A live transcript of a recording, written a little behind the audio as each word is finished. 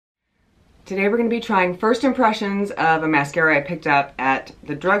Today we're going to be trying first impressions of a mascara I picked up at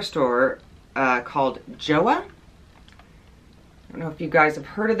the drugstore called Joah. I don't know if you guys have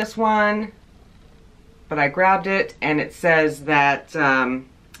heard of this one, but I grabbed it and it says that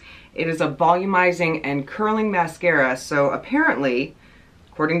it is a volumizing and curling mascara. So apparently,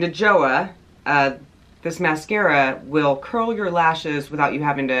 according to Joah, this mascara will curl your lashes without you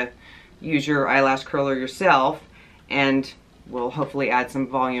having to use your eyelash curler yourself, and will hopefully add some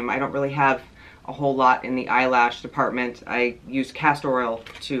volume. I don't really have a whole lot in the eyelash department. I use castor oil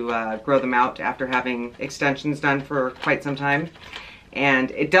to grow them out after having extensions done for quite some time.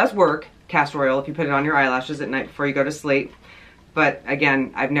 And it does work, castor oil, if you put it on your eyelashes at night before you go to sleep. But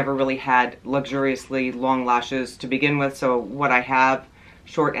again, I've never really had luxuriously long lashes to begin with, so what I have,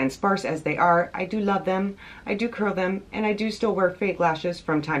 short and sparse as they are, I do love them, I do curl them, and I do still wear fake lashes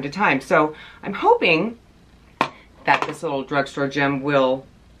from time to time. So I'm hoping that this little drugstore gem will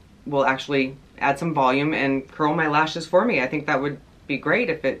actually add some volume and curl my lashes for me. I think that would be great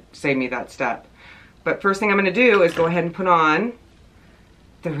if it saved me that step. But first thing I'm going to do is go ahead and put on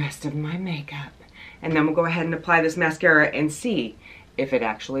the rest of my makeup. And then we'll go ahead and apply this mascara and see if it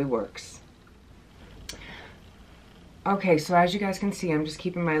actually works. Okay, so as you guys can see, I'm just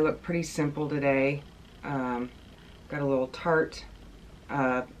keeping my look pretty simple today. Got a little Tarte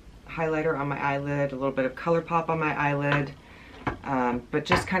highlighter on my eyelid, a little bit of ColourPop on my eyelid, but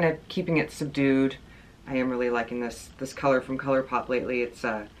just kind of keeping it subdued. I am really liking this color from ColourPop lately. It's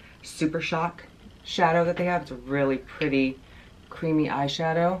a Super Shock shadow that they have. It's a really pretty creamy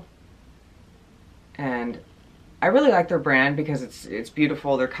eyeshadow, and I really like their brand because it's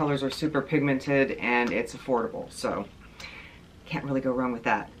beautiful. Their colors are super pigmented and it's affordable, so can't really go wrong with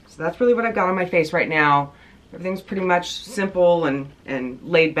that. So that's really what I've got on my face right now. Everything's pretty much simple and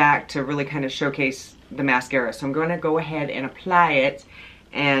laid back to really kind of showcase the mascara. So I'm going to go ahead and apply it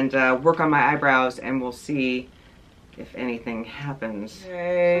and work on my eyebrows, and we'll see if anything happens.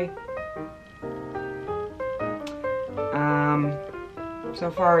 Okay. So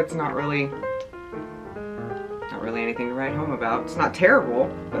far it's not really anything to write home about. It's not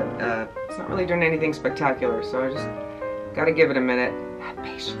terrible, but it's not really doing anything spectacular, so I just gotta give it a minute. Have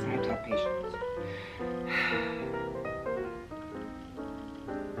patience, I have to have patience.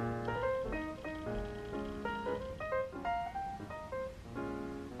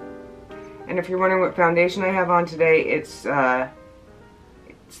 And if you're wondering what foundation I have on today, it's the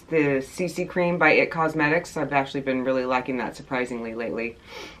CC Cream by It Cosmetics. I've actually been really liking that, surprisingly, lately.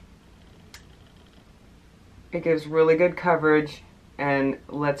 It gives really good coverage and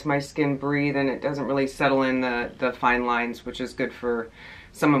lets my skin breathe, and it doesn't really settle in the fine lines, which is good for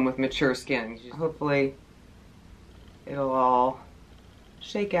someone with mature skin. Hopefully it'll all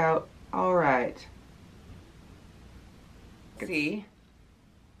shake out all right. See,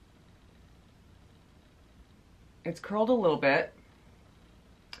 it's curled a little bit,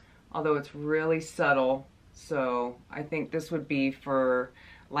 although it's really subtle, so I think this would be for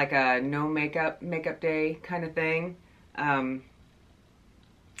like a no makeup day kind of thing.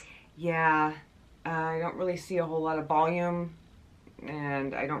 Yeah, I don't really see a whole lot of volume,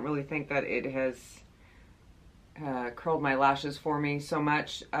 and I don't really think that it has curled my lashes for me so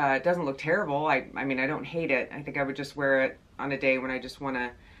much. It doesn't look terrible. I mean, I don't hate it. I think I would just wear it on a day when I just want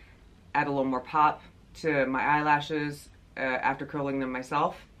to add a little more pop to my eyelashes after curling them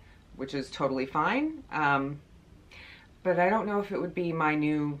myself, which is totally fine. But I don't know if it would be my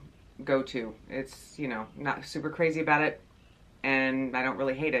new go-to. It's, you know, not super crazy about it, and I don't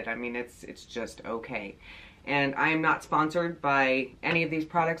really hate it. I mean, it's just okay. And I am not sponsored by any of these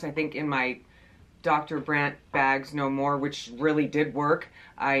products. I think in my Dr. Brandt bags no more, which really did work,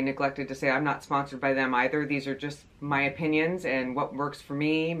 I neglected to say I'm not sponsored by them either. These are just my opinions, and what works for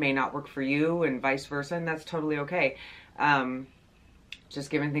me may not work for you, and vice versa, and that's totally okay. Just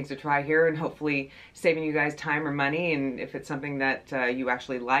giving things a try here, and hopefully saving you guys time or money, and if it's something that you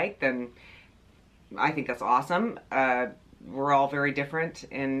actually like, then I think that's awesome. We're all very different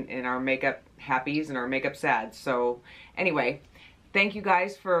in our makeup happies and our makeup sads. So anyway, thank you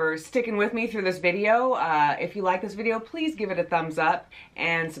guys for sticking with me through this video. If you like this video, please give it a thumbs up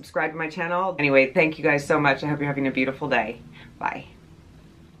and subscribe to my channel. Anyway, thank you guys so much. I hope you're having a beautiful day. Bye.